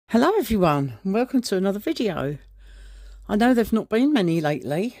Hello everyone, and welcome to another video. I know there've not been many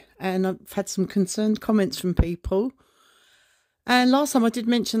lately, and I've had some concerned comments from people. And last time I did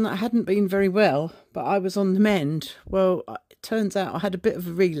mention that I hadn't been very well, but I was on the mend. Well, it turns out I had a bit of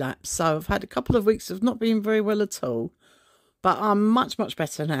a relapse, so I've had a couple of weeks of not being very well at all. But I'm much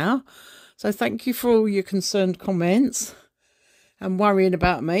better now. So thank you for all your concerned comments and worrying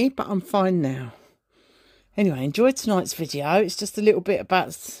about me, but I'm fine now. Anyway, enjoy tonight's video. It's just a little bit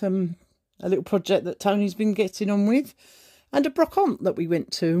about a little project that Tony's been getting on with, and a Brocantes that we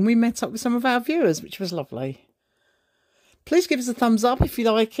went to, and we met up with some of our viewers, which was lovely. Please give us a thumbs up if you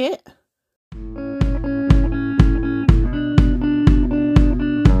like it.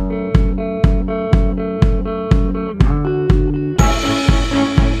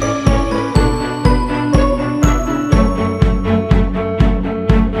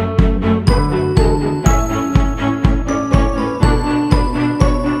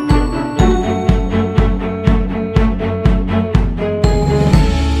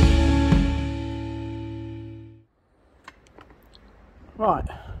 Right,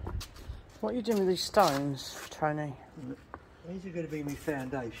 what are you doing with these stones, Tony? These are going to be my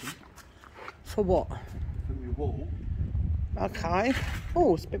foundation. For what? For my wall. Okay.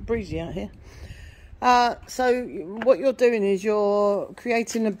 Oh, it's a bit breezy out here. So what you're doing is you're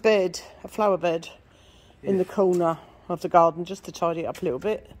creating a bed, a flower bed, in the corner of the garden, just to tidy it up a little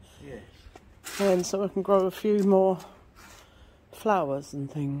bit. Yes. And so I can grow a few more flowers and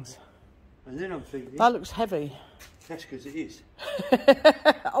things. And then I'm thinking... That looks heavy. That's because it is.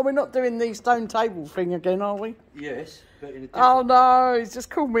 Oh, we're not doing the stone table thing again, are we? Yes, but in a different... Oh no, he's just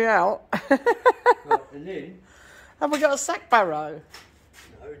called me out. Right, and then... Have we got a sack barrow?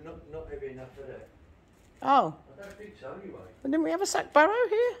 No, not heavy enough for that. Oh. I don't think so anyway. Well, didn't we have a sack barrow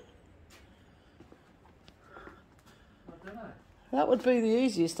here? I don't know. That would be the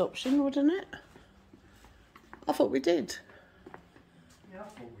easiest option, wouldn't it? I thought we did. Yeah, I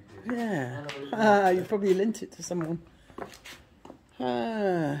thought we did. Yeah. You probably lent it to someone.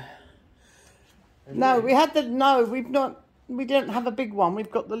 No, we had the... No, we've not... We don't have a big one.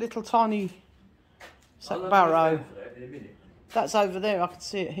 We've got the little tiny sack barrow. That in a minute. That's over there. I can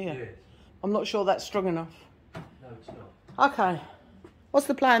see it here. Yes. I'm not sure that's strong enough. No, it's not. Okay. What's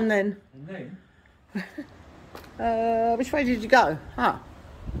the plan then? And then... Which way did you go? Ah.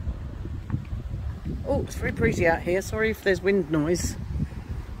 Oh, it's very breezy out here. Sorry if there's wind noise.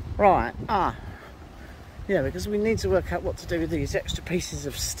 Right. Ah. Yeah, because we need to work out what to do with these extra pieces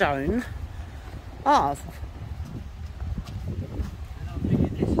of stone. Ah. And I'm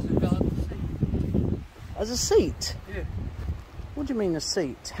thinking this is a garden seat. As a seat? Yeah. What do you mean a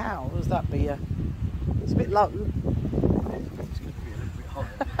seat? How does that be a... It's a bit low. It's going to be a little bit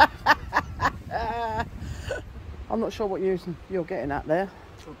higher. I'm not sure what you're getting at there.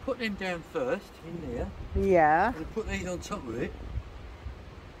 So I'll put them down first, in there. Yeah. And put these on top of it.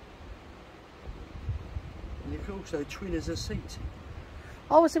 And you can also twin as a seat.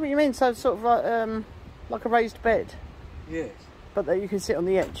 Oh, I see what you mean. So sort of like a raised bed. Yes. But that you can sit on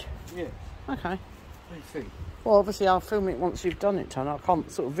the edge. Yes. Okay. What do you think? Well, obviously I'll film it once you've done it, Tony. I can't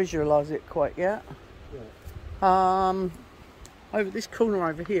sort of visualise it quite yet. Yeah. Over this corner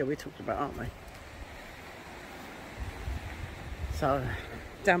over here we talked about, aren't we? So,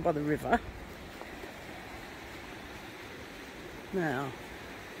 down by the river. Now,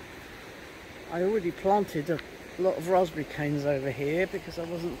 I already planted a lot of raspberry canes over here because I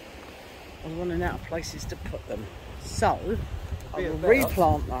was running out of places to put them. So, I will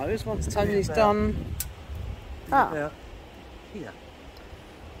replant those once Tony's done. About here.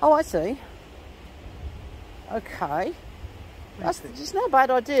 Oh, I see. Okay. That's just not a bad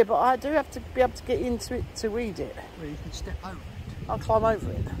idea, but I do have to be able to get into it to weed it. Well, you can step over it. I'll climb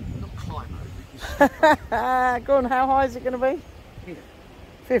over it. Not climb over it. Go on, how high is it going to be? Here.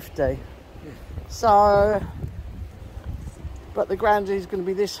 50. Yeah. So, but the ground is going to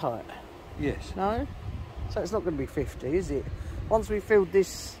be this height. Yes. No? So it's not going to be 50, is it? Once we filled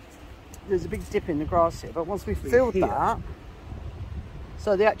this, there's a big dip in the grass here, but once we filled that,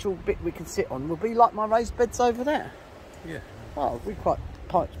 so the actual bit we can sit on will be like my raised beds over there. Yeah. Oh, we quite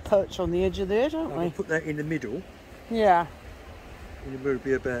perch on the edge of there, don't we? I'll put that in the middle. Yeah. And it will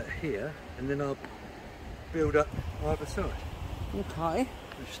be about here, and then I'll build up either side Okay.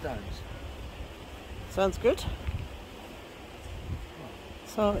 with stones. Sounds good.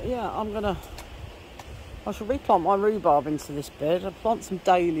 So yeah, I shall replant my rhubarb into this bed. I'll plant some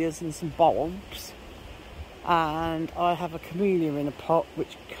dahlias and some bulbs. And I have a camellia in a pot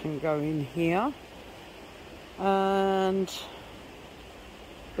which can go in here. And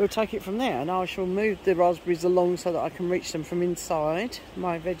we'll take it from there, and I shall move the raspberries along so that I can reach them from inside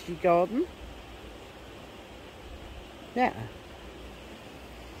my veggie garden. Yeah.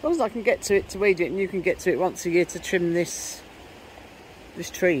 As long as I can get to it to weed it, and you can get to it once a year to trim this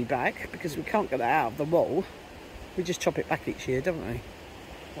tree back, because we can't get it out of the wall. We just chop it back each year, don't we?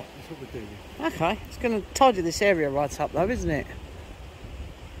 That's what we're doing. Okay, it's going to tidy this area right up though, isn't it?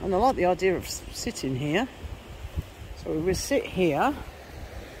 And I like the idea of sitting here. So we'll sit here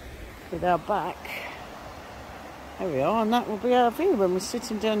with our back. There we are, and that will be our view when we're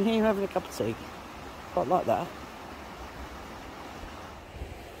sitting down here having a cup of tea. Quite like that.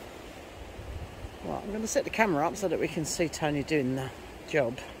 Right, I'm going to set the camera up so that we can see Tony doing the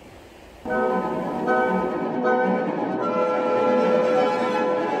job.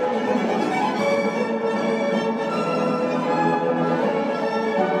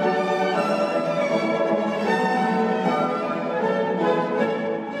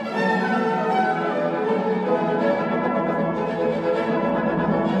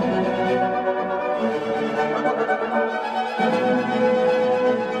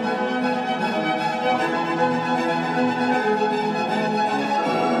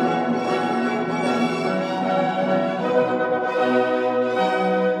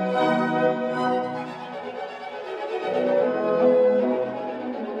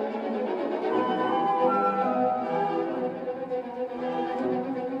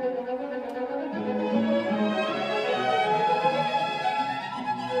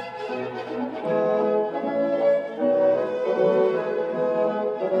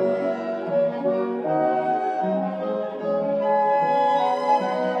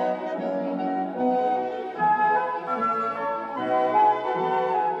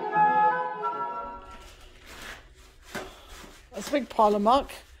 That's a big pile of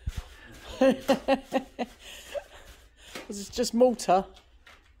muck. This is just mortar.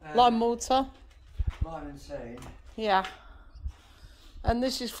 Lime mortar. Lime and sand. Yeah. And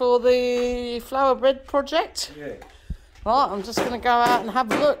this is for the flower bread project? Yeah. Right, I'm just going to go out and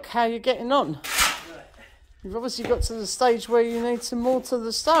have a look how you're getting on. Right. You've obviously got to the stage where you need to mortar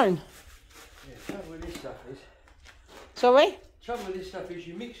the stone. Yeah, trouble with this stuff is... Sorry? Trouble with this stuff is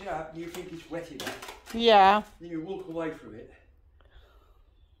you mix it up and you think it's wet enough. Yeah. Then you walk away from it.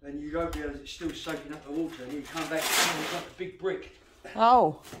 And you don't realise it's still soaking up the water, and you come back and it's like a big brick.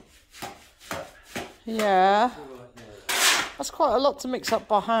 Oh. Yeah. All right, now. That's quite a lot to mix up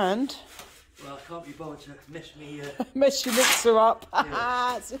by hand. Well, I can't be bothered to mess me... Mess your mixer up.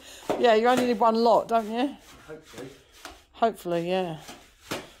 Yeah. Yeah, you only need one lot, don't you? Hopefully. Hopefully, yeah.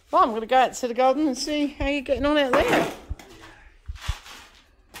 Well, I'm going to go out to the garden and see how you're getting on out there.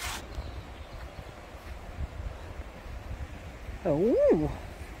 Oh.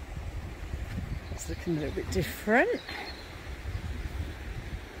 It's looking a little bit different.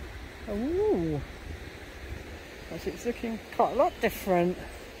 Oh. It's looking quite a lot different.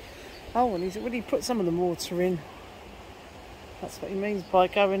 Oh, and he's already put some of the water in. That's what he means by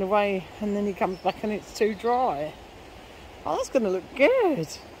going away and then he comes back and it's too dry. Oh, that's going to look good.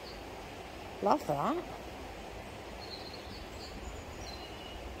 Love that.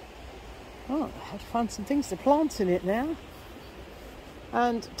 Oh, I have to find some things to plant in it now.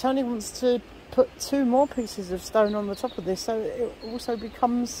 And Tony wants to put 2 more pieces of stone on the top of this so it also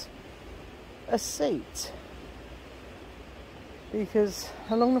becomes a seat. Because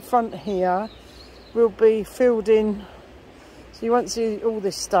along the front here will be filled in, so you won't see all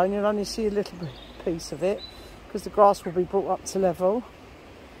this stone, you'll only see a little piece of it because the grass will be brought up to level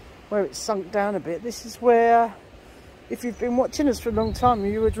where it's sunk down a bit. This is where, if you've been watching us for a long time,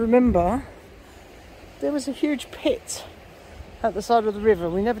 you would remember there was a huge pit at the side of the river.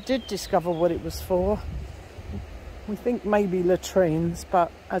 We never did discover what it was for. We think maybe latrines, but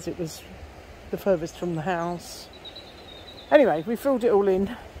as it was the furthest from the house. Anyway, we filled it all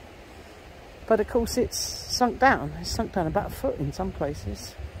in, but of course it's sunk down. It's sunk down about 1 foot in some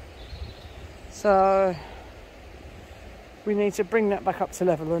places. So we need to bring that back up to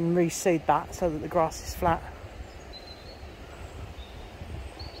level and reseed that so that the grass is flat.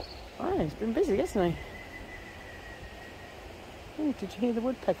 Oh, he's been busy, hasn't he? Oh, did you hear the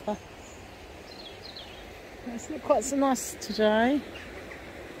woodpecker? It's not quite so nice today,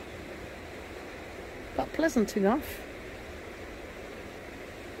 but pleasant enough.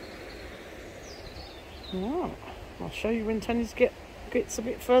 Right, I'll show you when Tony's gets a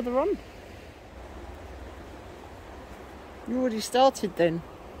bit further on. You already started then?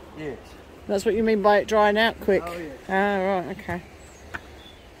 Yes. That's what you mean by it drying out quick? Oh, yes. Ah, right, okay.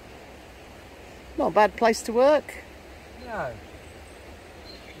 Not a bad place to work. No.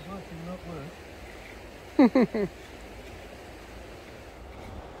 It might not work.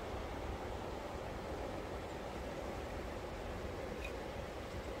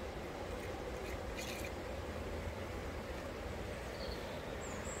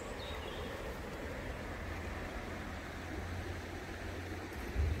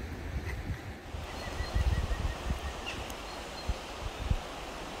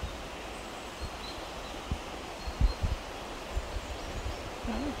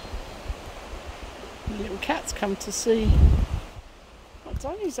 Little cat's come to see what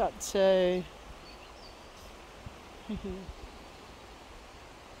Tony's up to.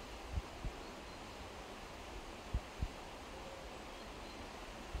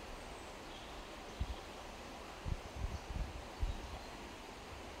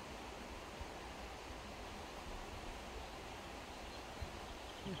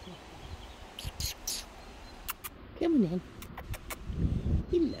 Come on in.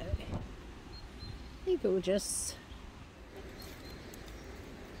 Hello. Hey, gorgeous.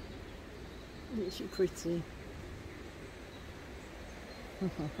 Isn't she pretty?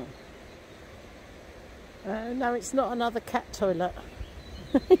 No, it's not another cat toilet.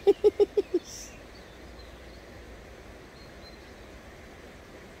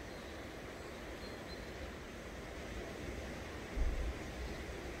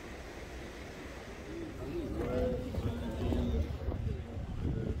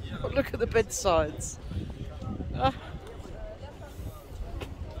 Look at the bedsides. Ah.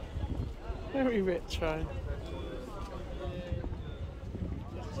 Very retro.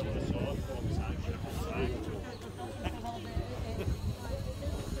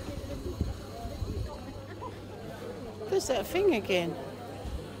 There's that thing again.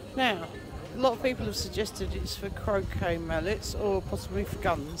 Now, a lot of people have suggested it's for croquet mallets or possibly for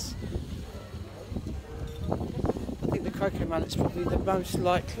guns. I think the croquet mallet's probably the most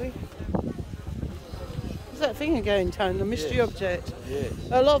likely. There's that thing again, Tone, the mystery object. Yes.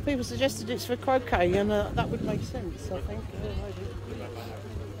 A lot of people suggested it's for croquet, and that would make sense, I think.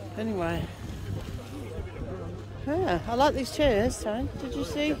 Anyway. Yeah, I like these chairs, Tone. Did you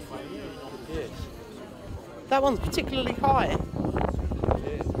see? Yes. That one's particularly high.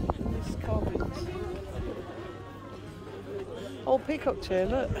 Yes. This carpet. Oh, peacock chair,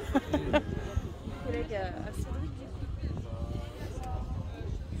 look.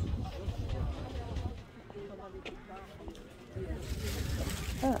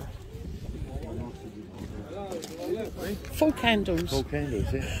 Ah. Full candles. Full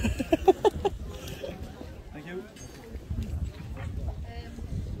candles, yeah. Thank you.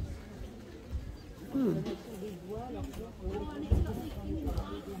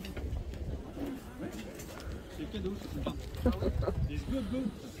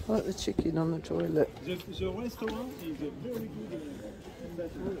 I like the chicken on the toilet. The restaurant is a very good.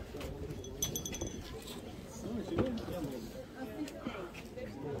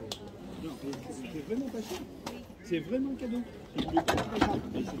 C'est vraiment pas cher. C'est vraiment cadeau. Si vous voulez pas payer,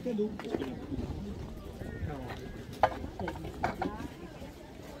 mais c'est cadeau. Parce que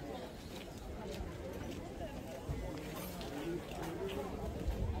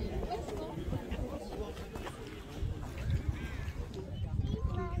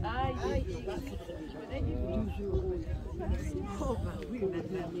Oh bah oui,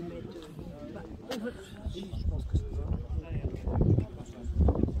 maintenant ils mettent...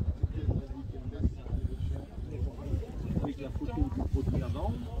 avec la photo du produit à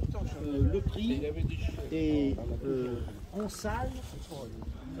vendre, le prix est en salle.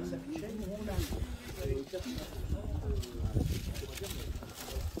 Ça s'affichait, nous on l'a.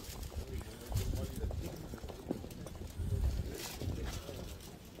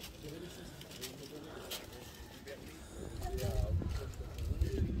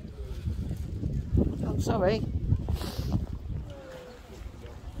 Sorry.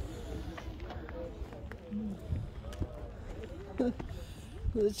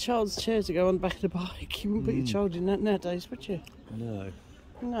 The child's chair to go on the back of the bike. You wouldn't put your child in that nowadays, would you? No.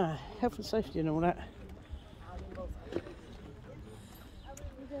 No, health and safety and all that.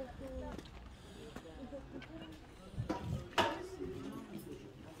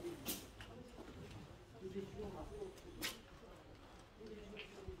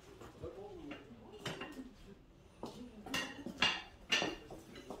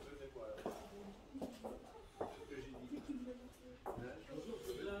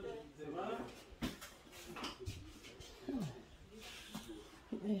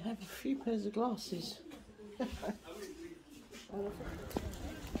 They have a few pairs of glasses.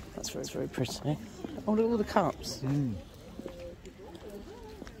 That's very pretty. Oh, look at all the cups.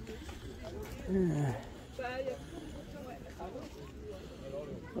 Yeah.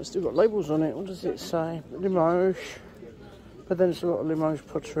 It's still got labels on it. What does it say? Limoges. But then it's a lot of Limoges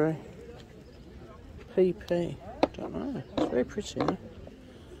pottery. PP. Don't know. It's very pretty. Eh?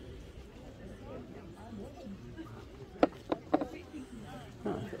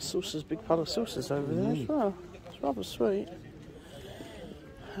 Oh, got saucers, big pile of saucers over there as well. It's rather sweet.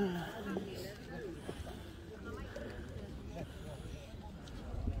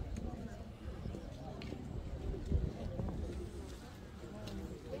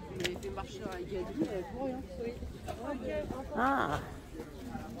 Ah.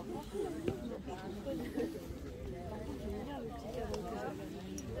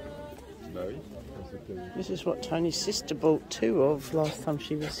 This is what Tony's sister bought two of last time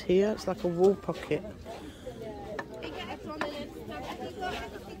she was here. It's like a wall pocket.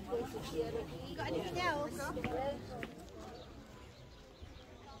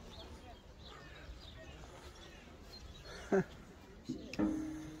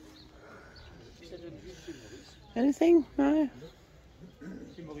 Anything? No?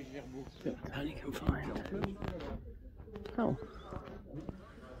 That Tony can find. Oh.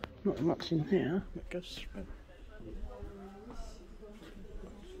 Not much in here. It goes through.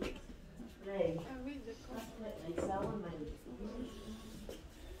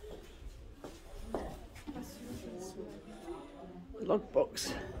 Log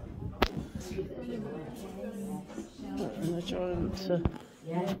box. And a giant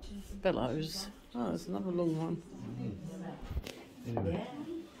bellows. Oh, there's another long one.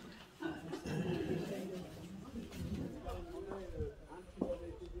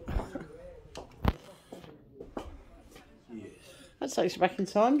 That takes you back in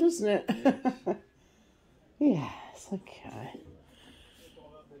time, doesn't it? Yes, okay.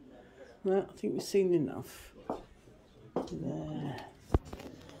 Well, I think we've seen enough. There.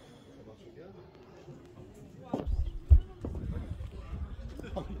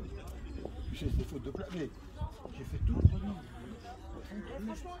 J'ai des fautes de plat, mais j'ai fait tout.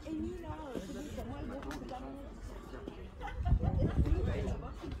 Franchement, Amy, là,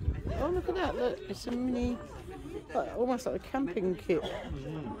 Oh, look at that, look, it's a mini, like, almost like a camping kit.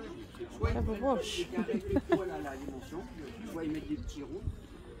 Have a wash. Voilà la dimension, soit ils mettent des petits ronds.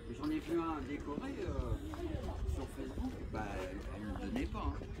 J'en ai vu un décoré sur Facebook, bah, elle ne le donnait pas.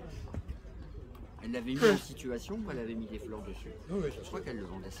 Hein. Elle l'avait mis en situation où elle avait mis des fleurs dessus. Oh, oui, je crois qu'elle le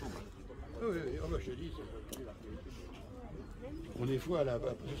vendait 100 balles. Oh, oui, oh, bah, je te dis, on est fois à la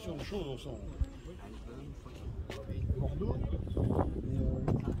possession de choses, on sent. Bordeaux,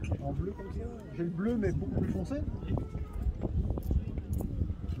 en bleu comme ça. J'ai le bleu, mais beaucoup plus foncé.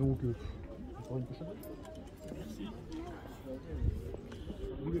 Donc, encore une prochaine. Merci.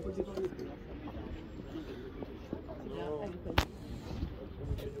 Vous voulez pas séparer?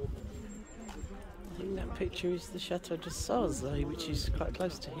 I think that picture is the Chateau de Sauze, which is quite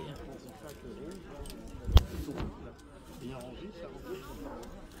close to here.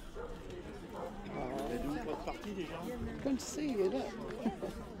 Going to see you, look.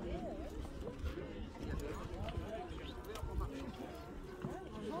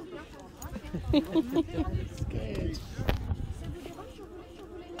 Scared.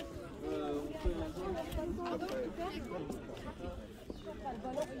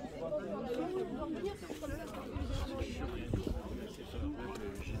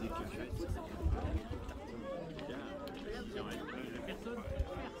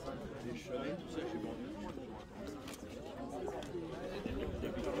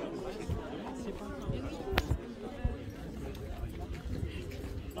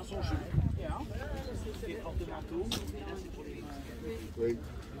 Oui.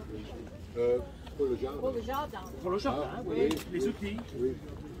 Pour le jardin. Pour le jardin. Pour le jardin, oui. Les outils. Oui.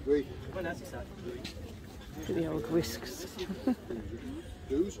 Oui. Voilà, c'est ça. The old whisks.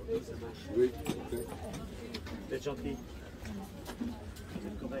 12. Oui. Vous êtes gentil. Vous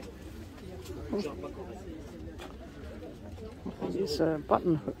êtes correct. Genre pas correct. It's a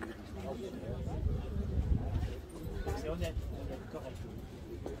button hook. C'est honnête. Correct.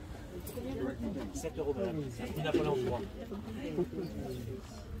 7 € madame. C'est un prix Napoléon III.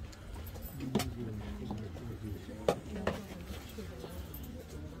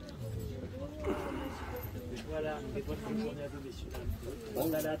 Voilà, et bonne journée à vous, messieurs.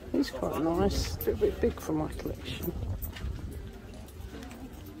 It's quite nice, a little bit big for my collection.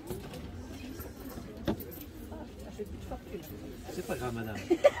 C'est pas grave, madame.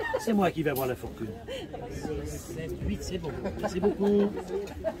 C'est moi qui vais avoir la fortune. 7, 8, c'est bon. Merci beaucoup.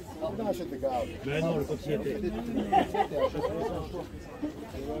 Mais non, le propriétaire.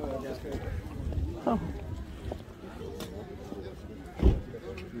 Oh.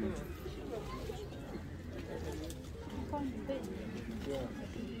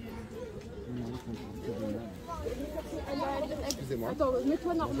 Excusez-moi. Attends,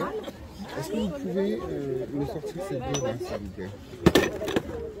 mets-toi normal. Est-ce que vous pouvez me sortir cette bleu-là, s'il vous plaît?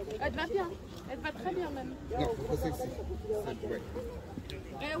 Elle te va bien. Elle te va très bien même. Non, pas celle-ci. Ouais.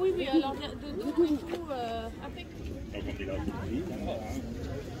 Oui, oui, alors de tout et tout, impec.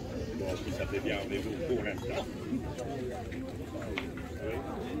 Bon, si ça fait bien rendez-vous pour l'instant.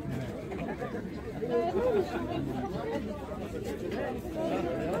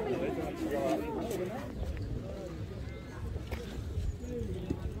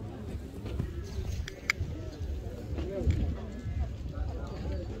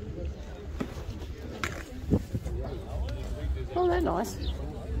 they're nice.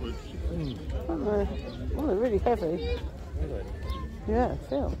 Aren't they? Oh, they're really heavy. Yeah,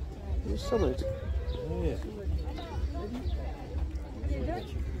 feel. They're solid. 30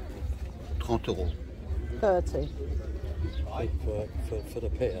 euros. 30. For the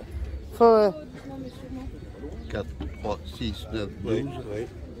pair. For 4, 3, 6, 9, 12, 100.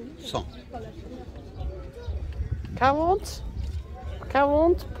 40?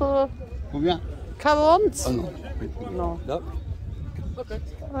 40 pour... Combien? 40? Oh non. No. Là.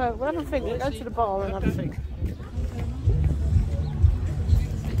 Right, we'll have a think. We'll go to the bar and have a think.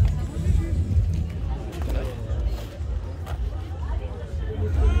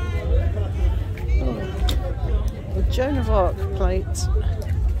 The Joan of Arc plate.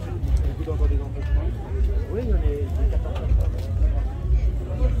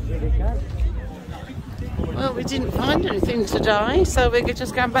 Well, we didn't find anything today, so we're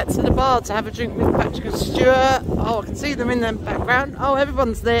just going back to the bar to have a drink with Patrick and Stuart. Oh, I can see them in the background. Oh,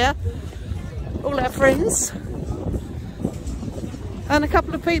 everyone's there. All our friends. And a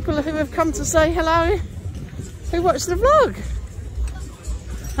couple of people who have come to say hello, who watched the vlog.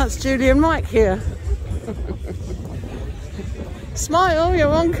 That's Julie and Mike here. Smile, you're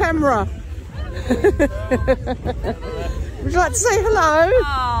on camera. Would you like to say hello? Aww,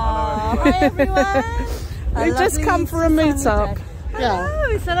 hi everyone. We've just come for a meet-up. Yeah.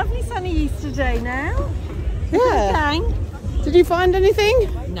 Oh, it's a lovely sunny Easter day now. Yeah. Did you find anything?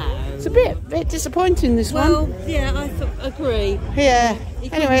 No. It's a bit disappointing, this Well, one. yeah, I agree. Yeah.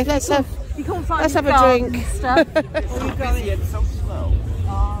 Anyway, let's have You can't find let's the have a garden drink. Stuff.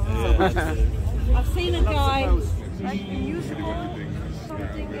 I've seen a guy like usual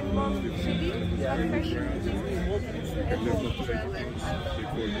something in London City, like fashion.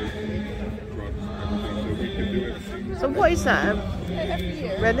 So what is that? Every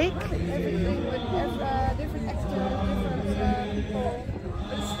year. Relic? Everything would have different external, different people.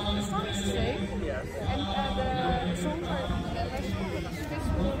 But the song is the same. Yes. And the songs are less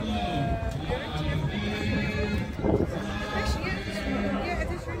physical lyrics. Actually, yeah,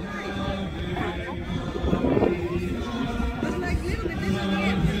 it is really pretty. But like a little bit different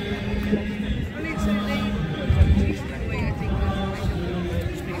here. When it's they teach that way, I think.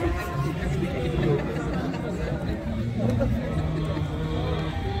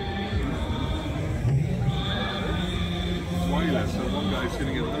 So one guy's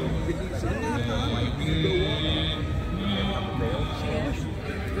sitting at home.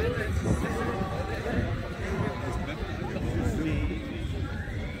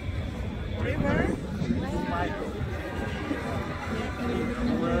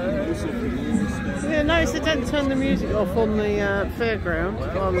 Yeah, notice they don't turn the music off on the fairground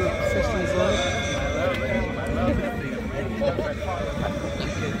while the session's on.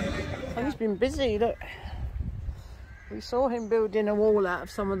 And he's been busy, look. We saw him building a wall out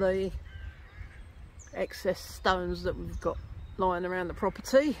of some of the excess stones that we've got lying around the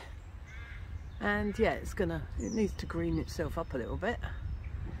property. And yeah, it needs to green itself up a little bit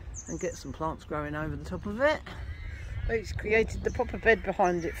and get some plants growing over the top of it. But he's created the proper bed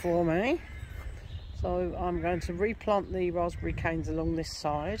behind it for me. So I'm going to replant the raspberry canes along this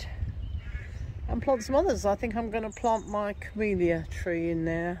side and plant some others. I think I'm going to plant my camellia tree in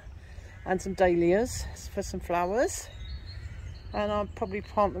there and some dahlias for some flowers. And I'll probably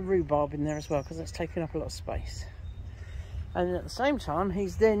plant the rhubarb in there as well because that's taking up a lot of space. And at the same time,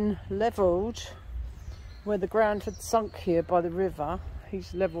 he's then levelled where the ground had sunk here by the river.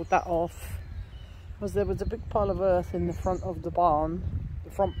 He's levelled that off because there was a big pile of earth in the front of the barn,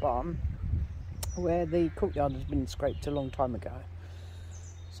 the front barn, where the courtyard has been scraped a long time ago.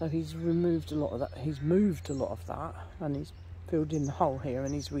 So he's removed a lot of that. He's moved a lot of that, and he's filled in the hole here,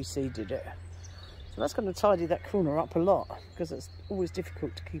 and he's reseeded it. So that's going to tidy that corner up a lot because it's always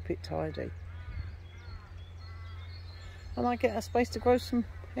difficult to keep it tidy. And I get a space to grow some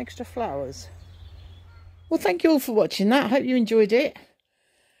extra flowers. Well, thank you all for watching that. I hope you enjoyed it.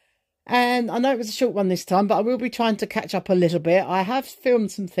 And I know it was a short one this time, but I will be trying to catch up a little bit. I have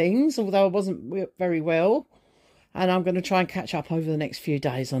filmed some things, although I wasn't very well. And I'm going to try and catch up over the next few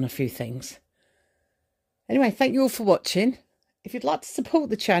days on a few things. Anyway, thank you all for watching. If you'd like to support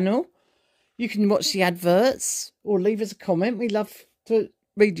the channel, you can watch the adverts or leave us a comment. We love to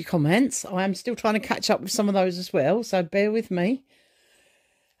read your comments. I am still trying to catch up with some of those as well, so bear with me.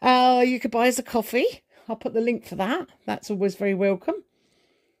 You could buy us a coffee. I'll put the link for that. That's always very welcome.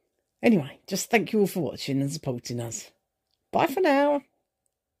 Anyway, just thank you all for watching and supporting us. Bye for now.